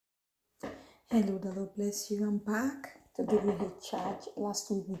Hello, the Lord bless you. I'm back to give you a charge.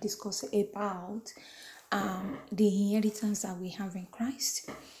 Last week we discussed about the inheritance that we have in Christ.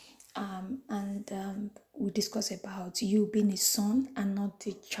 And we discussed about you being a son and not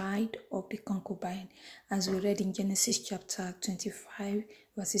the child of the concubine, as we read in Genesis chapter 25,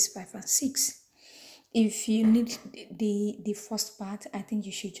 verses 5 and 6. If you need the first part, I think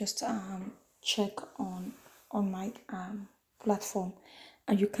you should just check on my platform,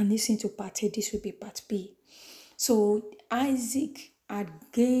 and you can listen to part A. This will be part B. So Isaac had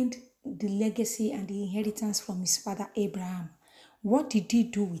gained the legacy and the inheritance from his father Abraham. What did he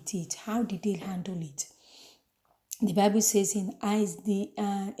do with it? How did he handle it? The Bible says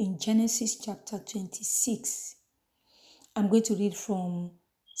in Genesis chapter 26, I'm going to read from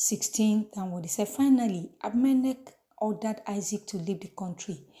 16 downward. It said, finally, Abimelech ordered Isaac to leave the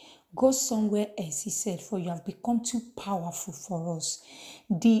country. Go somewhere else, he said, for you have become too powerful for us.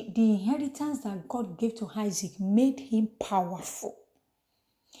 The inheritance that God gave to Isaac made him powerful.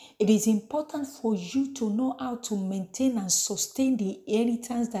 It is important for you to know how to maintain and sustain the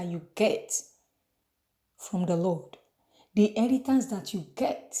inheritance that you get from the Lord. The inheritance that you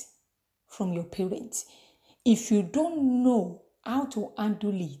get from your parents. If you don't know how to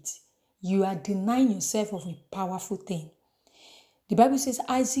handle it, you are denying yourself of a powerful thing. The Bible says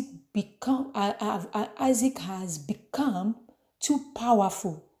Isaac has become too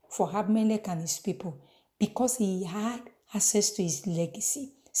powerful for Abimelech and his people because he had access to his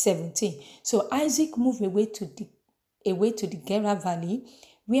legacy. 17. So Isaac moved away to the Gerar Valley,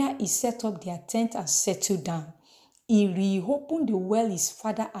 where he set up their tent and settled down. He reopened the well his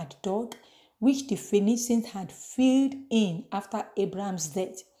father had dug, which the Phoenicians had filled in after Abraham's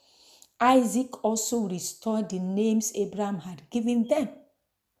death. Isaac also restored the names Abraham had given them.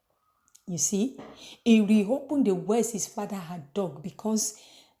 You see, he reopened the wells his father had dug because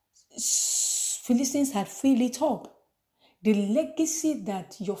Philistines had filled it up. The legacy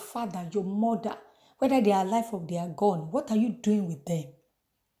that your father, your mother, whether they are alive or they are gone, what are you doing with them?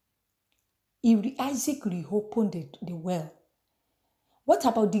 Isaac reopened the well. What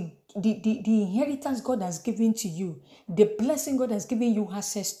about the inheritance God has given to you? The blessing God has given you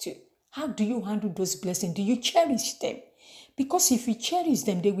access to? How do you handle those blessings? Do you cherish them? Because if you cherish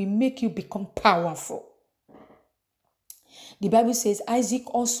them, they will make you become powerful. The Bible says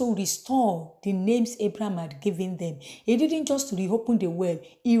Isaac also restored the names Abraham had given them. He didn't just reopen the well,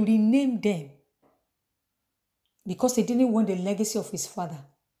 he renamed them. Because he didn't want the legacy of his father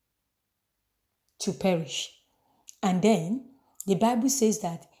to perish. And then the Bible says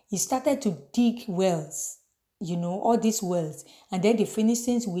that he started to dig wells, all these wells. And then the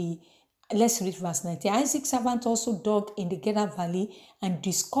Philistines, let's read verse 19. Isaac's servant also dug in the Gerar Valley and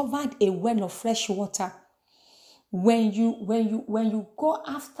discovered a well of fresh water. When you go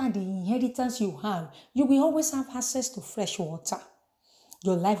after the inheritance you have, you will always have access to fresh water.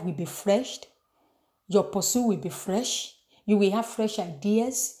 Your life will be fresh. Your pursuit will be fresh. You will have fresh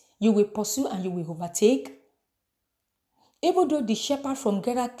ideas. You will pursue and you will overtake. Even though the shepherd from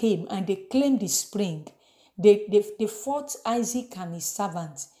Gerar came and they claimed the spring, they fought Isaac and his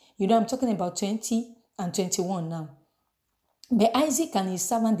servants. I'm talking about 20 and 21 now. But Isaac and his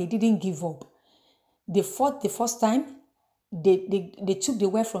servant, they didn't give up. They fought the first time. They took the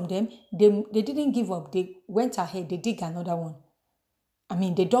well from them. They didn't give up. They went ahead. They dug another one.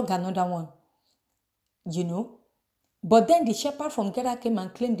 They dug another one. But then the shepherd from Gerar came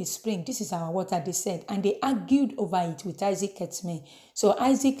and claimed the spring. This is our water, they said. And they argued over it with Isaac's men. So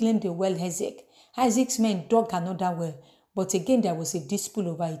Isaac claimed the well Isaac. Isaac's men dug another well. But again, there was a dispute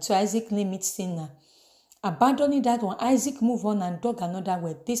over it. So Isaac claimed it sinner. Abandoning that one, Isaac moved on and dug another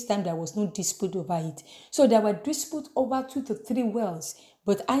well. This time there was no dispute over it. So there were disputes over 2 to 3 wells.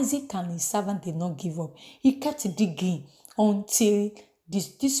 But Isaac and his servant did not give up. He kept digging until this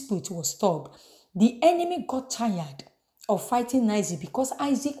dispute was stopped. The enemy got tired of fighting Isaac because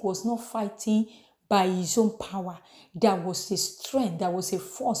Isaac was not fighting by his own power. There was a strength, there was a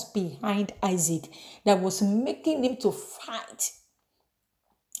force behind Isaac that was making him to fight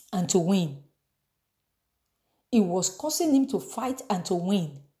and to win. It was causing him to fight and to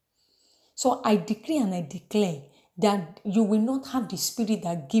win. So I decree and I declare that you will not have the spirit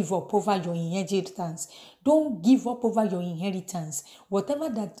that give up over your inheritance. Don't give up over your inheritance. Whatever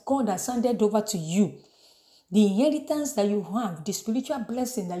that God has handed over to you, the inheritance that you have, the spiritual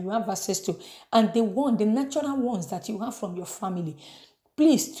blessing that you have access to, and the natural ones that you have from your family,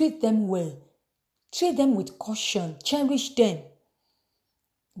 please treat them well. Treat them with caution. Cherish them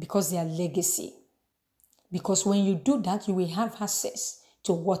because they are legacy. Because when you do that, you will have access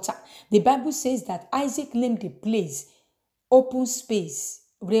to water. The Bible says that Isaac named the place open space,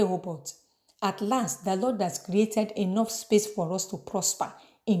 Rehoboth. At last, the Lord has created enough space for us to prosper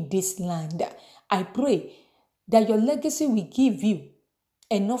in this land. I pray that your legacy will give you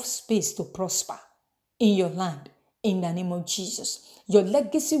enough space to prosper in your land in the name of Jesus. Your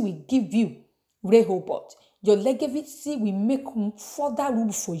legacy will give you Rehoboth. Your legacy will make further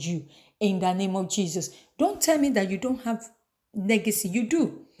room for you in the name of Jesus. Don't tell me that you don't have legacy. You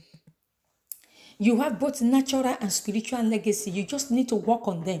do. You have both natural and spiritual legacy. You just need to work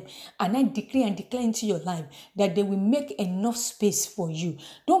on them. And I decree and declare into your life that they will make enough space for you.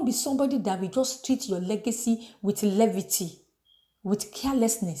 Don't be somebody that will just treat your legacy with levity, with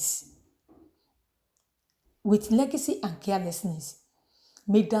carelessness. With legacy and carelessness.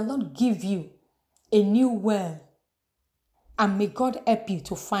 May the Lord give you a new well. And may God help you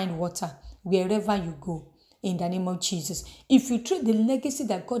to find water wherever you go. In the name of Jesus. If you treat the legacy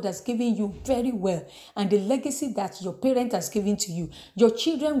that God has given you very well, and the legacy that your parent has given to you, your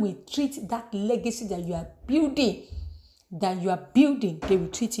children will treat that legacy that you are building, they will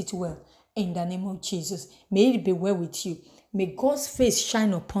treat it well. In the name of Jesus. May it be well with you. May God's face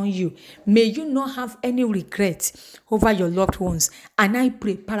shine upon you. May you not have any regret over your loved ones. And I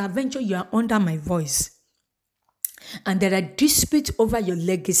pray, peradventure you are under my voice, and there are disputes over your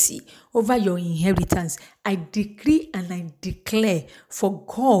legacy, over your inheritance, I decree and I declare for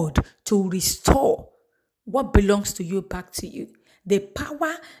God to restore what belongs to you back to you. The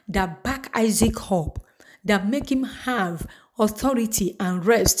power that back Isaac up, that make him have authority and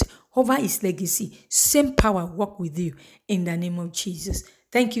rest over his legacy, same power work with you in the name of Jesus.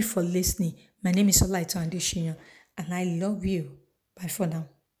 Thank you for listening. My name is Olaito Adesina, and I love you. Bye for now.